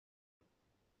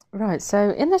Right,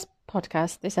 so in this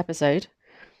podcast, this episode,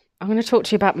 I'm going to talk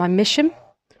to you about my mission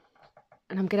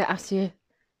and I'm going to ask you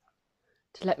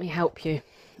to let me help you.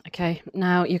 Okay,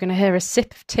 now you're going to hear a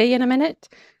sip of tea in a minute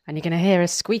and you're going to hear a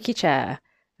squeaky chair.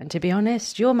 And to be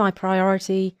honest, you're my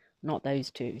priority, not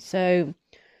those two. So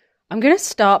I'm going to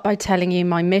start by telling you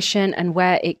my mission and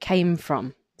where it came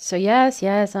from. So yes,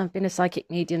 I've been a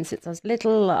psychic medium since I was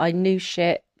little. I knew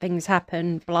shit, things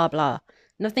happen, blah, blah.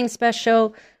 Nothing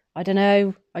special. I don't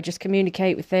know. I just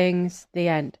communicate with things, the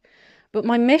end. But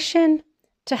my mission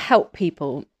to help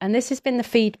people, and this has been the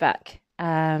feedback,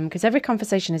 because every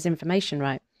conversation is information,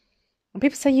 right? And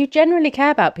people say, you generally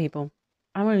care about people.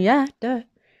 I'm like, yeah, duh.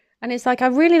 And it's like, I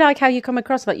really like how you come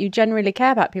across like you generally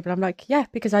care about people. I'm like, yeah,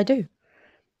 because I do.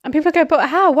 And people go, but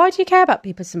how? Why do you care about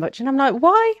people so much? And I'm like,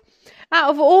 why? Out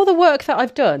of all the work that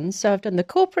I've done, so I've done the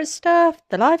corporate stuff,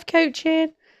 the life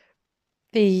coaching,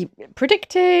 the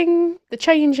predicting, the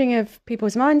changing of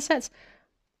people's mindsets,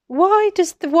 why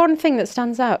does the one thing that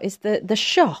stands out is the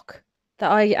shock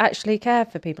that I actually care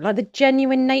for people, like the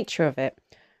genuine nature of it.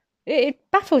 It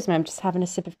baffles me. I'm just having a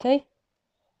sip of tea.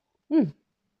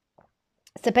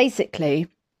 So basically,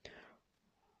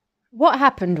 what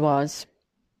happened was,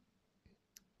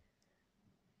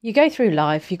 you go through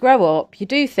life, you grow up, you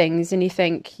do things, and you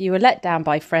think you were let down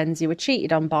by friends, you were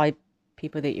cheated on by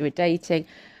people that you were dating,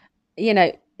 you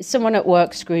know, someone at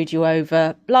work screwed you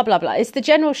over, blah, blah, blah. It's the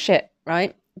general shit,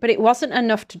 right? But it wasn't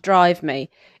enough to drive me.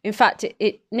 In fact,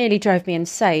 it nearly drove me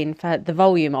insane for the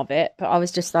volume of it. But I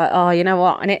was just like, oh, you know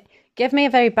what? And it gave me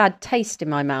a very bad taste in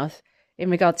my mouth in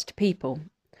regards to people.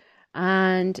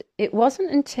 And it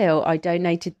wasn't until I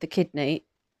donated the kidney,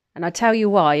 and I tell you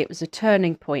why, it was a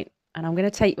turning point. And I'm going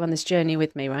to take you on this journey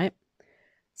with me, right?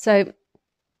 So,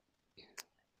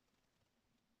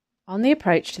 on the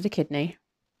approach to the kidney,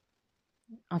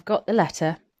 I've got the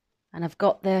letter and I've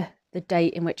got the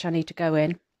date in which I need to go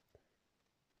in.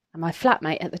 And my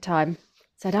flatmate at the time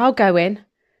said, I'll go in.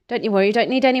 Don't you worry, you don't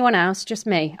need anyone else, just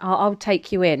me. I'll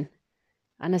take you in.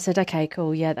 And I said, okay,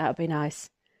 cool, yeah, that would be nice.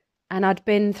 And I'd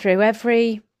been through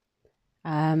every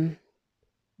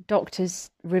doctor's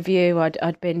review,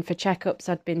 I'd been for checkups,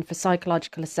 I'd been for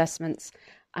psychological assessments,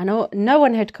 and no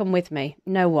one had come with me,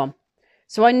 no one.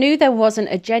 So I knew there wasn't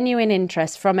a genuine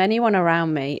interest from anyone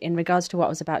around me in regards to what I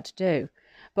was about to do.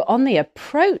 But on the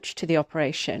approach to the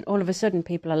operation, all of a sudden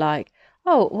people are like,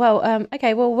 oh, well,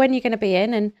 okay, well, when are you going to be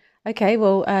in? And okay,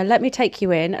 well, let me take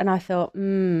you in. And I thought,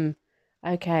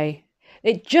 okay.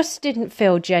 It just didn't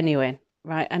feel genuine,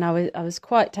 right? And I was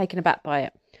quite taken aback by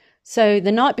it. So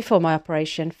the night before my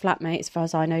operation, flatmate, as far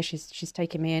as I know, she's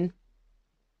taking me in.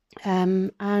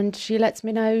 And she lets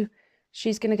me know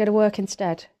she's going to go to work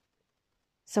instead.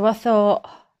 So I thought,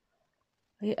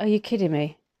 are you kidding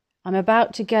me? I'm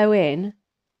about to go in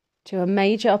to a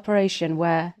major operation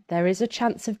where there is a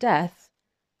chance of death.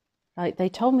 Like, they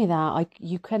told me that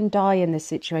you can die in this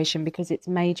situation because it's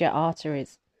major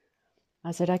arteries.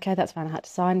 I said, okay, that's fine. I had to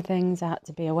sign things. I had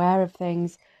to be aware of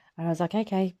things. And I was like,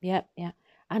 okay, yeah.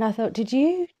 And I thought, did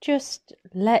you just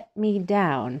let me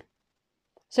down?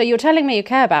 So you're telling me you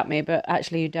care about me, but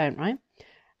actually you don't, right?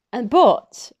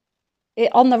 But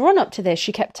on the run up to this,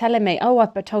 she kept telling me, oh,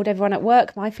 I've told everyone at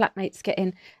work, my flatmate's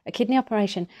getting a kidney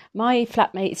operation. My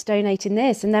flatmate's donating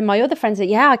this. And then my other friends said,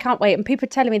 yeah, I can't wait. And people are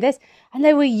telling me this. And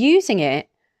they were using it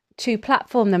to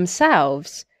platform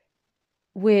themselves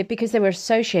because they were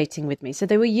associating with me. So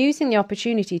they were using the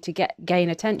opportunity to gain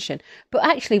attention. But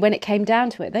actually, when it came down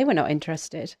to it, they were not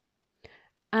interested.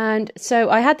 And so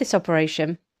I had this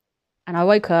operation and I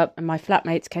woke up and my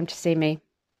flatmates came to see me,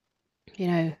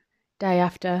 day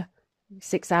after,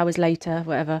 6 hours later,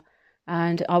 whatever.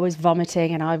 And I was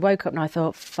vomiting and I woke up and I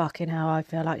thought, fucking hell, I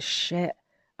feel like shit.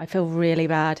 I feel really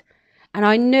bad. And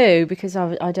I knew, because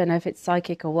I don't know if it's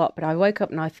psychic or what, but I woke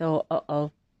up and I thought,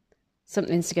 uh-oh,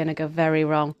 something's going to go very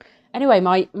wrong. Anyway,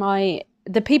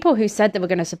 the people who said they were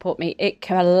going to support me, it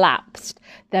collapsed.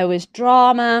 There was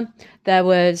drama. There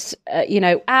was,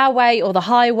 our way or the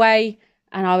highway.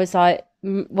 And I was like,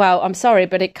 well, I'm sorry,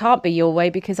 but it can't be your way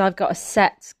because I've got a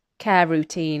set care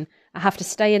routine. I have to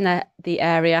stay in the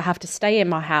area. I have to stay in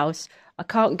my house. I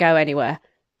can't go anywhere.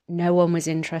 No one was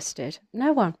interested.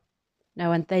 No one.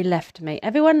 They left me.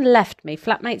 Everyone left me.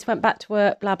 Flatmates went back to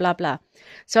work, blah, blah, blah.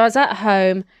 So I was at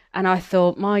home and I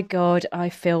thought, my God, I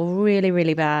feel really,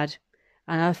 really bad.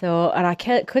 And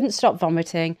I couldn't stop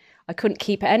vomiting. I couldn't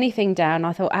keep anything down.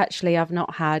 I thought, actually, I've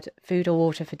not had food or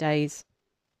water for days.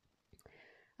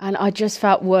 And I just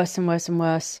felt worse and worse and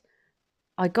worse.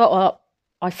 I got up,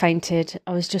 I fainted.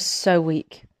 I was just so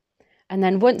weak. And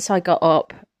then once I got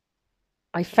up,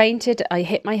 I fainted. I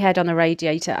hit my head on the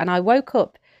radiator and I woke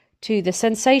up to the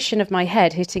sensation of my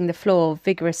head hitting the floor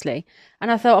vigorously.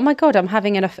 And I thought, oh my God, I'm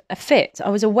having a fit. I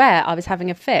was aware I was having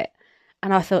a fit.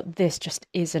 And I thought, this just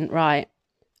isn't right.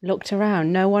 Looked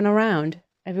around, no one around.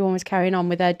 Everyone was carrying on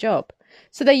with their job.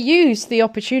 So they used the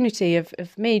opportunity of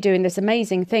me doing this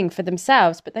amazing thing for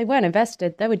themselves, but they weren't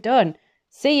invested. They were done.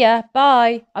 See ya,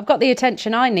 bye. I've got the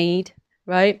attention I need,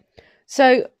 right?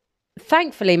 So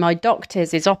thankfully, my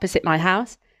doctor's is opposite my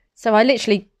house. So I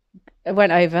literally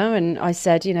went over and I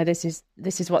said, this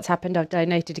is what's happened. I've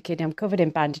donated a kidney. I'm covered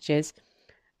in bandages,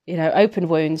 open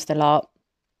wounds, the lot.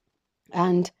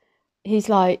 And he's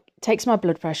like, takes my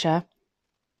blood pressure.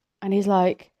 And he's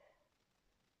like,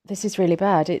 this is really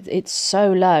bad. It's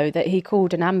so low that he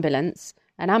called an ambulance.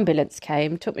 An ambulance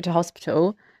came, took me to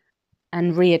hospital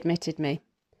and readmitted me.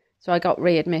 So I got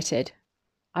readmitted.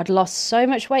 I'd lost so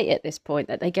much weight at this point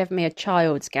that they gave me a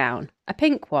child's gown, a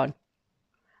pink one.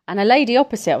 And a lady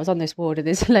opposite, I was on this ward, and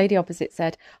this lady opposite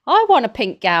said, I want a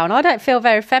pink gown. I don't feel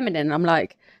very feminine. I'm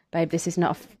like, babe, this is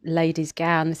not a lady's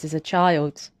gown. This is a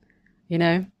child's,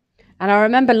 And I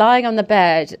remember lying on the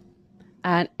bed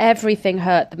and everything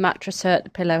hurt. The mattress hurt, the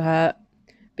pillow hurt,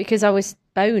 because I was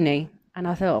bony. And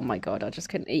I thought, oh my God, I just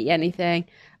couldn't eat anything.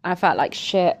 I felt like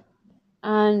shit.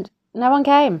 And no one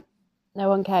came. No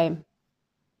one came.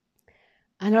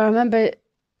 And I remember,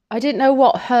 I didn't know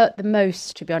what hurt the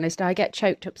most, to be honest. I get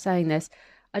choked up saying this.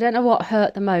 I don't know what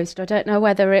hurt the most. I don't know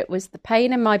whether it was the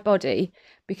pain in my body,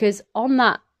 because on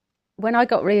that, when I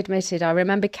got readmitted, I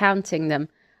remember counting them.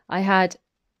 I had,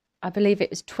 I believe it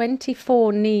was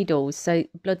 24 needles, so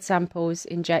blood samples,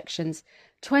 injections,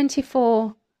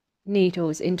 24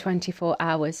 needles in 24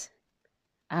 hours.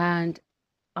 And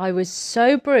I was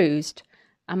so bruised,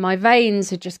 and my veins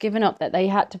had just given up, that they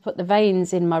had to put the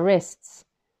veins in my wrists.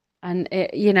 And,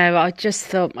 I just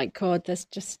thought, my God,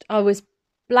 I was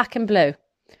black and blue.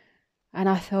 And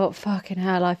I thought, fucking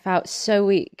hell, I felt so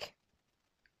weak.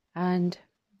 And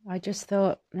I just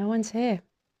thought, no one's here.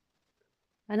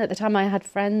 And at the time I had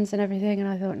friends and everything, and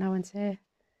I thought, no one's here.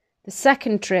 The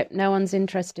second trip, no one's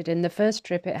interested in. The first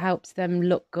trip, it helps them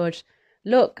look good.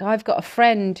 Look, I've got a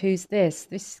friend who's this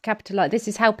is capitalized. This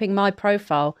is helping my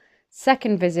profile.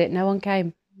 Second visit, no one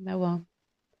came. No one.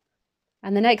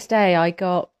 And the next day I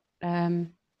got,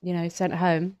 sent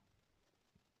home.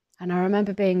 And I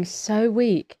remember being so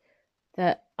weak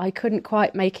that I couldn't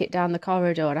quite make it down the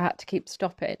corridor, and I had to keep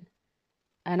stopping.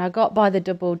 And I got by the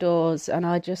double doors, and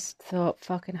I just thought,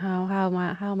 fucking hell, how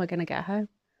am I going to get home?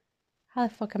 How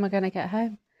the fuck am I going to get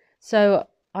home? So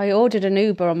I ordered an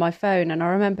Uber on my phone, and I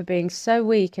remember being so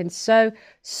weak and so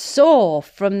sore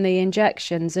from the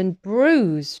injections and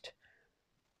bruised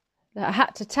that I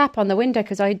had to tap on the window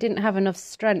because I didn't have enough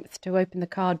strength to open the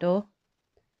car door.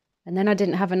 And then I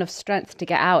didn't have enough strength to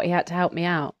get out. He had to help me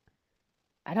out.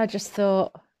 And I just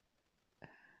thought,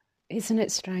 isn't it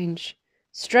strange?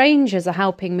 Strangers are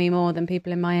helping me more than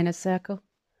people in my inner circle.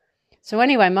 So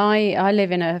anyway, I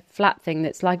live in a flat thing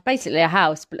that's like basically a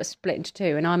house, but split into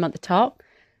two, and I'm at the top.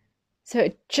 So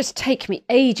it just takes me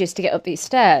ages to get up these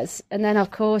stairs. And then,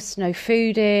 of course, no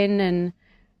food in, and,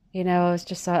 I was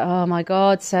just like, oh my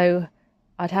God. So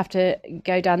I'd have to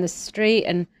go down the street,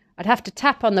 and I'd have to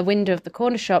tap on the window of the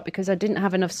corner shop because I didn't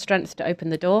have enough strength to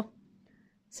open the door.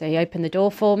 So he opened the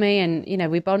door for me, and,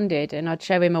 we bonded, and I'd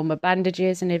show him all my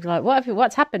bandages, and he'd be like,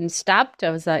 what's happened? Stabbed? I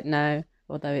was like, no,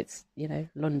 although it's,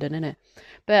 London, isn't it?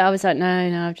 But I was like,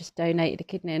 no, I've just donated a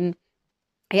kidney. And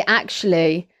it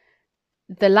actually,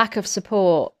 the lack of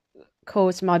support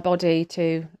caused my body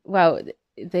to,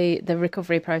 the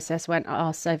recovery process went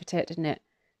arse over tit, didn't it?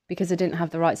 Because I didn't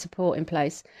have the right support in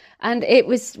place. And it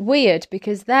was weird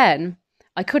because then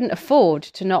I couldn't afford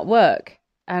to not work.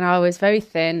 And I was very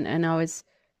thin, and I was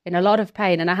in a lot of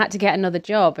pain, and I had to get another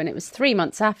job. And it was 3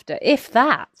 months after, if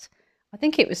that. I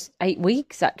think it was 8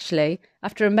 weeks, actually,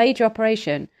 after a major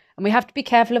operation. And we have to be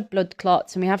careful of blood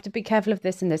clots, and we have to be careful of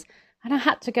this and this. And I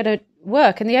had to go to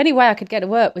work. And the only way I could get to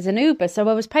work was an Uber. So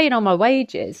I was paying all my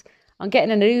wages on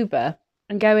getting an Uber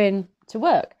and going to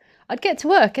work. I'd get to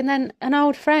work, and then an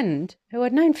old friend who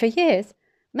I'd known for years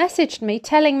messaged me,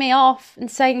 telling me off and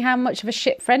saying how much of a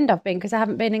shit friend I've been because I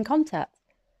haven't been in contact.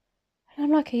 And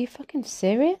I'm like, are you fucking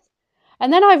serious?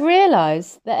 And then I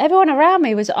realised that everyone around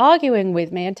me was arguing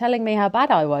with me and telling me how bad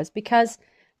I was because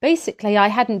basically I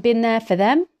hadn't been there for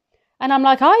them. And I'm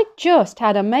like, I just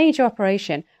had a major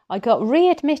operation. I got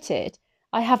readmitted.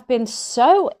 I have been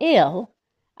so ill,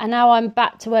 and now I'm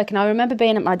back to work. And I remember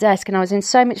being at my desk, and I was in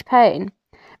so much pain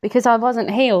because I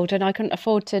wasn't healed, and I couldn't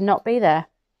afford to not be there.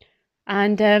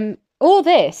 And all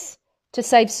this to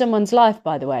save someone's life,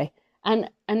 by the way. And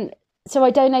so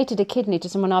I donated a kidney to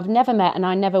someone I've never met and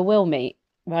I never will meet,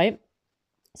 right?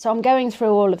 So I'm going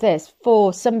through all of this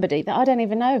for somebody that I don't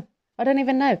even know. I don't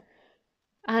even know.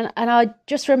 And I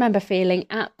just remember feeling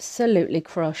absolutely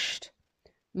crushed.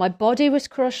 My body was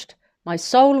crushed, my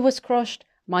soul was crushed,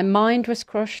 my mind was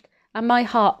crushed, and my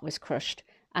heart was crushed.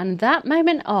 And that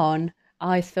moment on,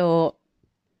 I thought,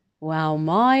 wow,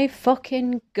 my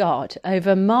fucking God,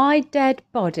 over my dead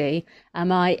body,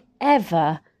 am I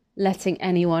ever letting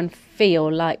anyone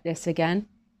feel like this again?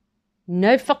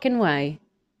 No fucking way.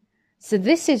 So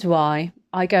this is why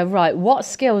I go, right, what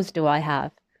skills do I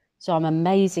have? So I'm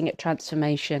amazing at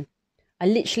transformation. I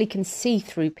literally can see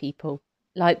through people.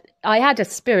 Like, I had a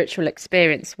spiritual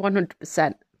experience,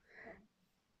 100%.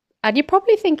 And you're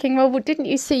probably thinking, well, didn't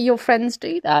you see your friends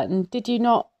do that? And did you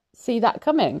not see that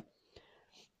coming?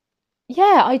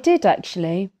 Yeah, I did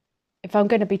actually, if I'm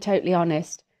going to be totally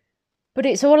honest. But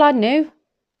it's all I knew.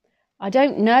 I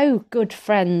don't know good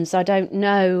friends. I don't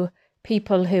know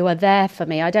people who are there for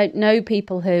me. I don't know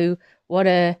people who want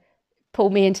to pull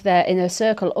me into their inner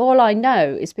circle. All I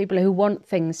know is people who want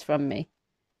things from me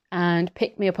and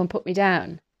pick me up and put me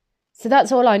down. So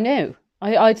that's all I knew.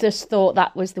 I just thought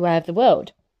that was the way of the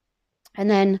world. And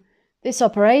then this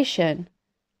operation,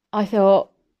 I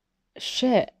thought,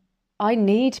 shit, I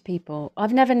need people.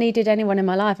 I've never needed anyone in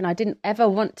my life, and I didn't ever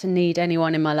want to need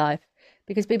anyone in my life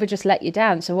because people just let you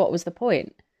down. So what was the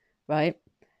point, right?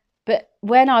 But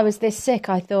when I was this sick,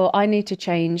 I thought I need to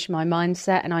change my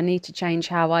mindset and I need to change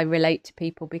how I relate to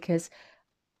people, because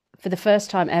for the first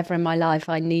time ever in my life,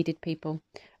 I needed people.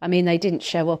 I mean, they didn't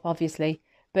show up, obviously,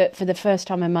 but for the first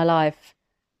time in my life,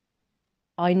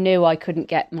 I knew I couldn't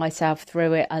get myself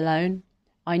through it alone.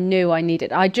 I knew I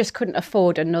needed, I just couldn't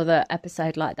afford another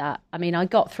episode like that. I mean, I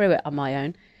got through it on my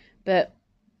own, but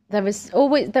there was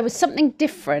something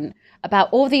different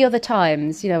about all the other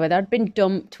times, you know, whether I'd been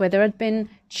dumped, whether I'd been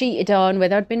cheated on,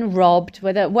 whether I'd been robbed,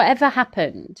 whether whatever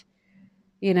happened,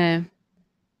 you know,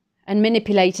 and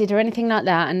manipulated or anything like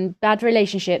that, and bad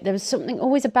relationship, there was something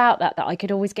always about that I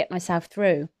could always get myself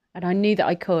through, and I knew that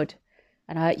I could.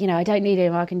 And I don't need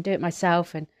anyone, I can do it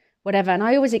myself and whatever. And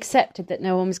I always accepted that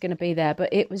no one was going to be there,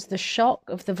 but it was the shock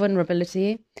of the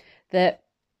vulnerability that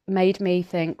made me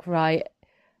think, right,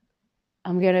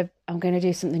 I'm going to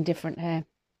do something different here.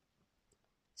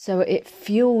 So it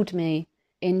fueled me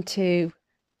into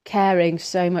caring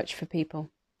so much for people.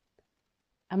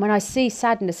 And when I see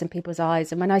sadness in people's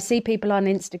eyes, and when I see people on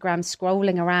Instagram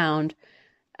scrolling around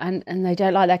and they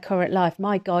don't like their current life,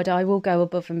 my God, I will go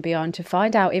above and beyond to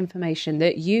find out information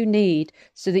that you need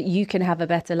so that you can have a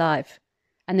better life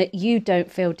and that you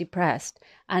don't feel depressed.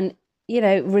 And, you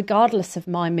know, regardless of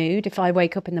my mood, if I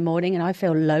wake up in the morning and I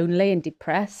feel lonely and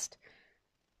depressed,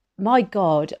 my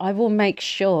God, I will make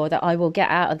sure that I will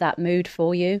get out of that mood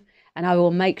for you. And I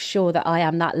will make sure that I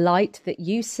am that light that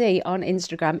you see on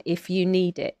Instagram if you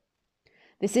need it.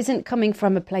 This isn't coming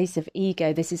from a place of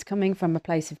ego. This is coming from a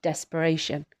place of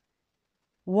desperation.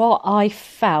 What I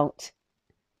felt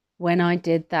when I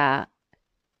did that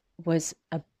was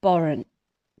abhorrent,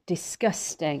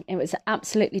 disgusting. It was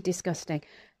absolutely disgusting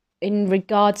in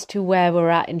regards to where we're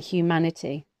at in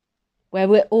humanity, where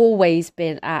we've always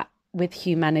been at with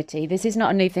humanity. This is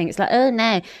not a new thing. It's like, oh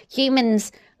no,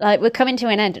 humans, like, we're coming to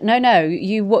an end. No,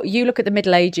 you look at the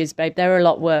Middle Ages, babe, they're a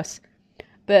lot worse.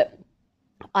 But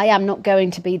I am not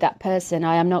going to be that person.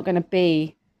 I am not going to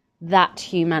be that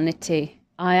humanity.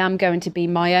 I am going to be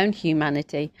my own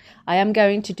humanity. I am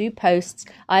going to do posts.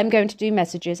 I am going to do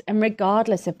messages. And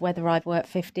regardless of whether I've worked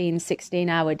 15,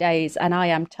 16-hour days and I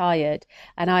am tired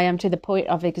and I am to the point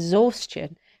of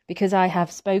exhaustion because I have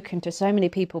spoken to so many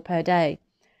people per day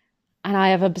and I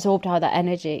have absorbed all that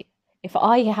energy. If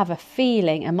I have a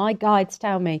feeling and my guides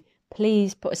tell me,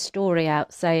 please put a story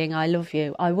out saying I love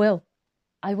you, I will.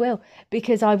 I will,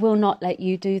 because I will not let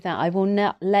you do that. I will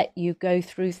not let you go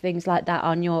through things like that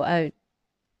on your own.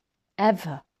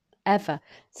 Ever.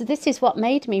 So this is what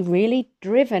made me really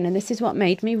driven, and this is what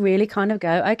made me really kind of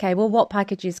go, okay, well, what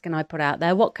packages can I put out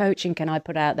there? What coaching can I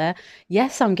put out there?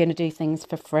 Yes, I'm going to do things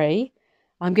for free.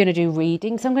 I'm going to do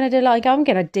readings. I'm going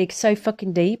to dig so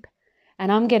fucking deep,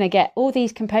 and I'm going to get all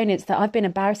these components that I've been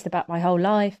embarrassed about my whole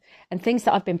life and things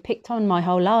that I've been picked on my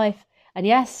whole life. And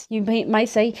yes, you may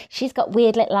say, she's got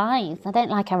weird little eyes. I don't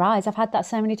like her eyes. I've had that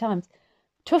so many times.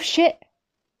 Tough shit.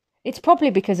 It's probably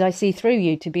because I see through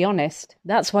you, to be honest.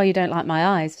 That's why you don't like my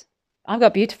eyes. I've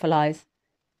got beautiful eyes.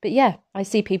 But yeah, I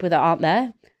see people that aren't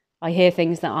there. I hear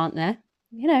things that aren't there.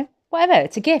 You know, whatever.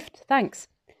 It's a gift. Thanks.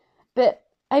 But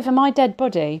over my dead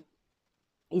body,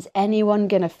 is anyone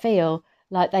going to feel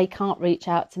like they can't reach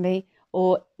out to me,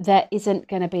 or there isn't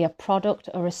going to be a product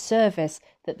or a service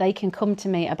that they can come to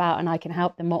me about and I can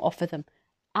help them or offer them?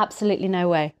 Absolutely no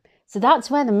way. So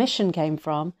that's where the mission came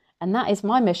from. And that is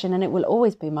my mission, and it will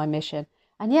always be my mission.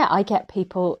 And yeah, I get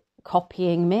people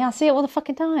copying me. I see it all the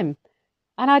fucking time.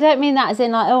 And I don't mean that as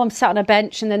in like, oh, I'm sat on a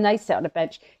bench and then they sit on a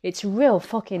bench. It's real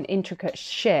fucking intricate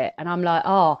shit. And I'm like,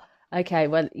 oh, okay,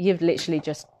 well, you've literally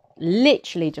just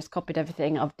copied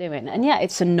everything I'm doing. And yeah,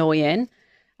 it's annoying.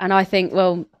 And I think,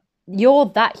 well, you're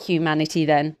that humanity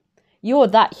then. You're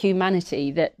that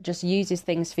humanity that just uses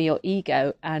things for your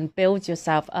ego and builds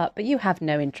yourself up. But you have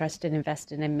no interest in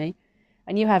investing in me.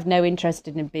 And you have no interest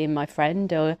in being my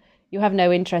friend, or you have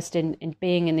no interest in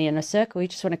being in the inner circle. You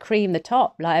just want to cream the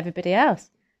top like everybody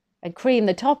else. And cream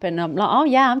the top. And I'm like, oh,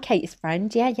 yeah, I'm Katie's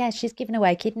friend. Yeah, she's giving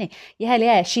away a kidney.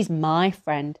 Yeah, she's my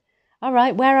friend. All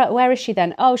right, where is she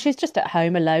then? Oh, she's just at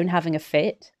home alone having a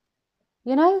fit.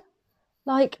 You know?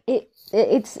 Like,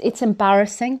 it's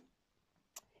embarrassing.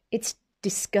 It's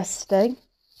disgusting.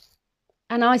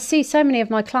 And I see so many of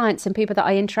my clients and people that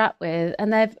I interact with,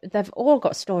 and they've all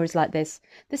got stories like this.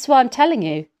 This is why I'm telling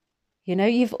you. You know,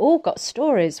 you've all got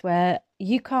stories where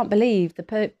you can't believe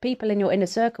the people in your inner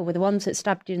circle were the ones that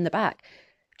stabbed you in the back.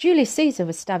 Julius Caesar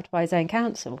was stabbed by his own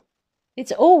council.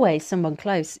 It's always someone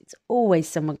close. It's always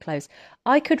someone close.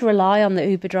 I could rely on the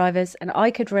Uber drivers, and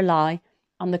I could rely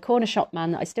on the corner shop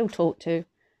man that I still talk to.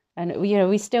 And, you know,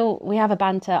 we have a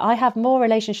banter. I have more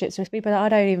relationships with people that I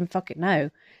don't even fucking know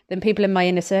than people in my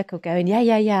inner circle going,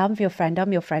 yeah, I'm your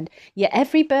friend. Yeah,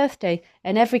 every birthday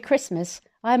and every Christmas,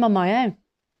 I'm on my own.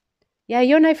 Yeah,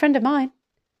 you're no friend of mine.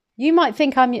 You might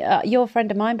think I'm your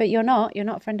friend of mine, but you're not. You're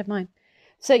not a friend of mine.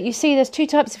 So you see, there's two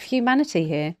types of humanity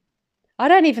here. I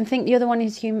don't even think the other one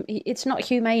is it's not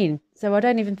humane. So I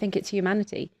don't even think it's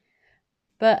humanity.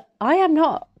 But I am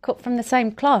not cut from the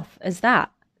same cloth as that.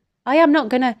 I am not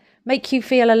going to make you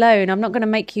feel alone. I'm not going to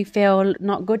make you feel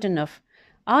not good enough.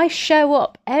 I show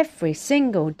up every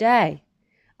single day.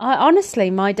 Honestly,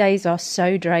 my days are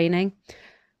so draining.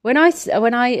 When I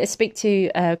speak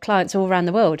to clients all around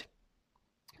the world,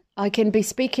 I can be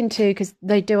speaking to, because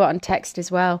they do it on text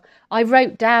as well. I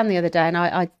wrote down the other day, and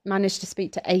I managed to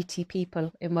speak to 80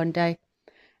 people in one day.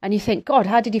 And you think, God,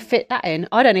 how did you fit that in?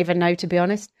 I don't even know, to be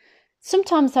honest.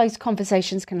 Sometimes those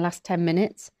conversations can last 10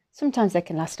 minutes. Sometimes they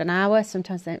can last an hour.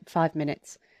 Sometimes they're 5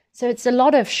 minutes. So it's a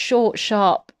lot of short,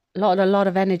 sharp, a lot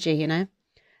of energy, you know.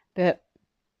 But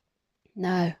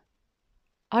no,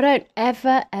 I don't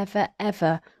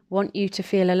ever want you to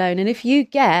feel alone. And if you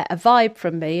get a vibe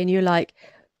from me and you're like,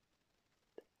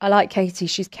 I like Katie,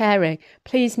 she's caring,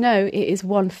 please know it is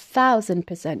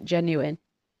 1000% genuine.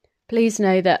 Please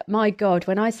know that, my God,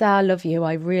 when I say I love you,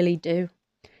 I really do.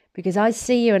 Because I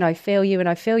see you and I feel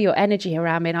your energy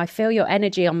around me, and I feel your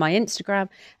energy on my Instagram,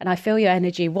 and I feel your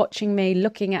energy watching me,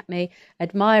 looking at me,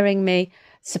 admiring me,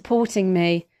 supporting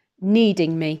me,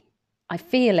 needing me. I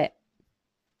feel it.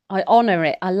 I honour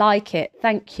it. I like it.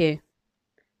 Thank you.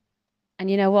 And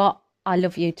you know what? I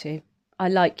love you too. I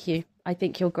like you. I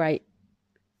think you're great.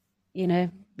 You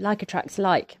know, like attracts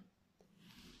like.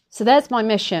 So there's my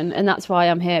mission, and that's why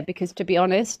I'm here, because to be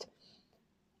honest,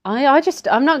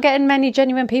 I'm not getting many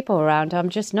genuine people around. I'm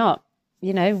just not.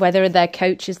 You know, whether they're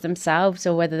coaches themselves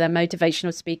or whether they're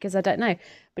motivational speakers, I don't know.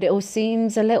 But it all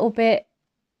seems a little bit,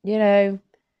 you know,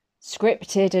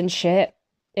 scripted and shit.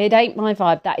 It ain't my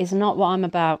vibe. That is not what I'm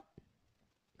about.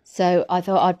 So I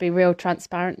thought I'd be real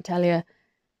transparent and tell you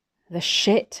the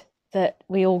shit that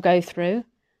we all go through.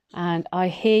 And I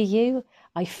hear you.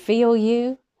 I feel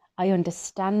you. I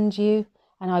understand you.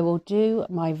 And I will do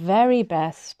my very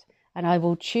best. And I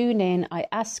will tune in. I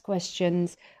ask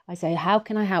questions. I say, how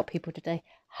can I help people today?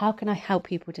 How can I help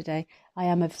people today? I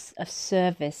am of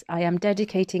service. I am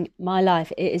dedicating my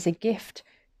life. It is a gift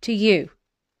to you.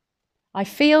 I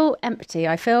feel empty.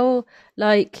 I feel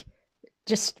like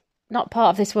just not part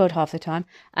of this world half the time.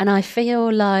 And I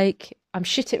feel like I'm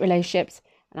shit at relationships.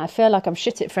 And I feel like I'm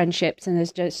shit at friendships. And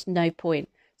there's just no point.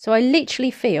 So I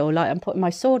literally feel like I'm putting my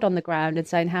sword on the ground and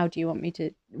saying, what do you want me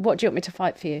to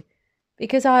fight for you?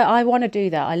 Because I want to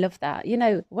do that. I love that. You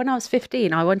know, when I was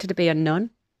 15, I wanted to be a nun.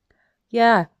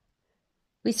 Yeah.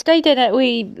 We stayed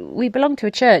we belonged to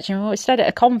a church, and we stayed at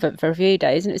a convent for a few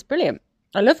days, and it was brilliant.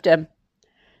 I loved them.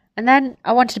 And then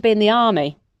I wanted to be in the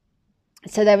army.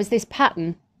 So there was this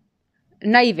pattern,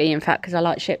 Navy, in fact, because I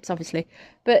like ships, obviously.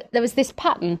 But there was this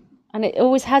pattern, and it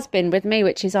always has been with me,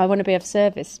 which is I want to be of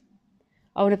service.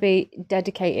 I want to be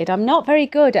dedicated. I'm not very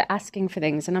good at asking for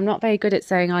things, and I'm not very good at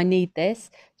saying I need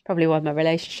this. Probably why my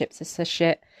relationships are so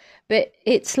shit. But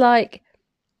it's like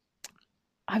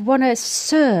I want to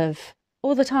serve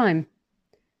all the time.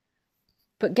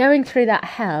 But going through that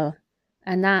hell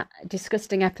and that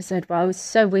disgusting episode where I was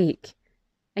so weak,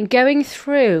 and going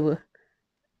through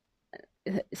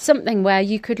something where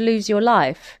you could lose your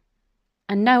life,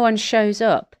 and no one shows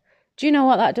up, do you know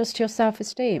what that does to your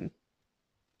self-esteem?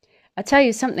 I tell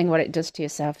you something what it does to your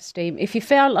self-esteem. If you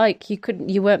felt like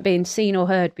you weren't being seen or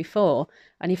heard before,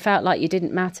 and you felt like you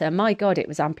didn't matter, my God, it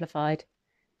was amplified.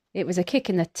 It was a kick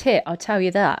in the tit, I'll tell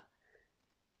you that.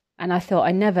 And I thought,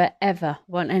 I never, ever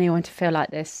want anyone to feel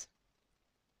like this.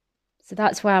 So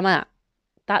that's where I'm at.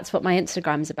 That's what my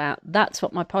Instagram's about. That's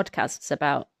what my podcast's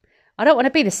about. I don't want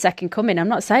to be the second coming. I'm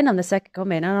not saying I'm the second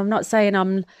coming, and I'm not saying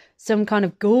I'm some kind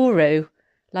of guru.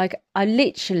 Like, I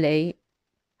literally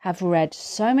have read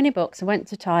so many books. I went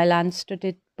to Thailand,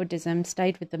 studied Buddhism,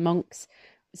 stayed with the monks,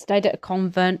 stayed at a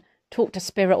convent, talked to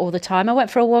spirit all the time. I went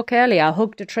for a walk earlier. I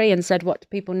hugged a tree and said, what do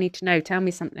people need to know? Tell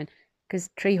me something. Because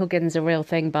tree hugging's a real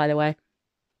thing, by the way.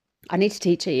 I need to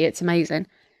teach it. It's amazing.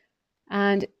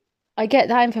 And I get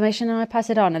that information and I pass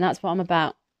it on, and that's what I'm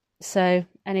about. So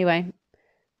anyway,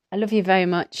 I love you very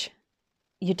much.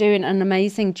 You're doing an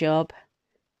amazing job.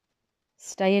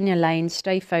 Stay in your lane,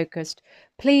 stay focused.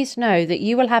 Please know that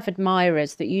you will have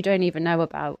admirers that you don't even know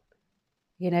about.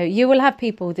 You know, you will have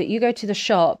people that you go to the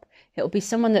shop, it'll be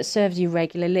someone that serves you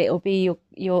regularly, it'll be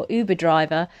your Uber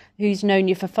driver who's known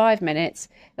you for 5 minutes,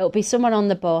 it'll be someone on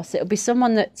the bus, it'll be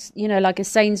someone that's, you know, like a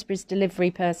Sainsbury's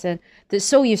delivery person that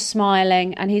saw you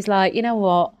smiling and he's like, you know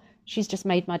what, she's just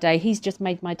made my day, he's just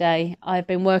made my day. I've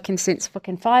been working since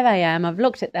fucking 5 a.m. I've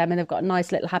looked at them and they've got a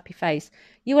nice little happy face.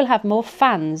 You will have more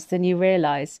fans than you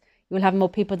realise. You will have more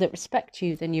people that respect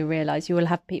you than you realise. You will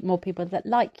have more people that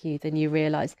like you than you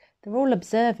realise. They're all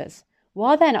observers.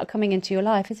 Why they're not coming into your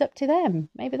life is up to them.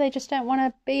 Maybe they just don't want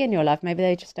to be in your life. Maybe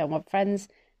they just don't want friends.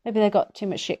 Maybe they've got too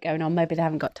much shit going on. Maybe they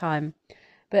haven't got time.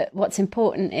 But what's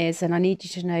important is, and I need you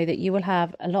to know, that you will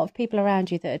have a lot of people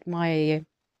around you that admire you.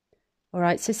 All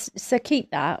right, so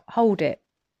keep that, hold it.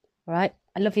 All right,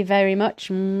 I love you very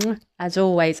much, as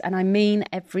always, and I mean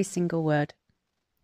every single word.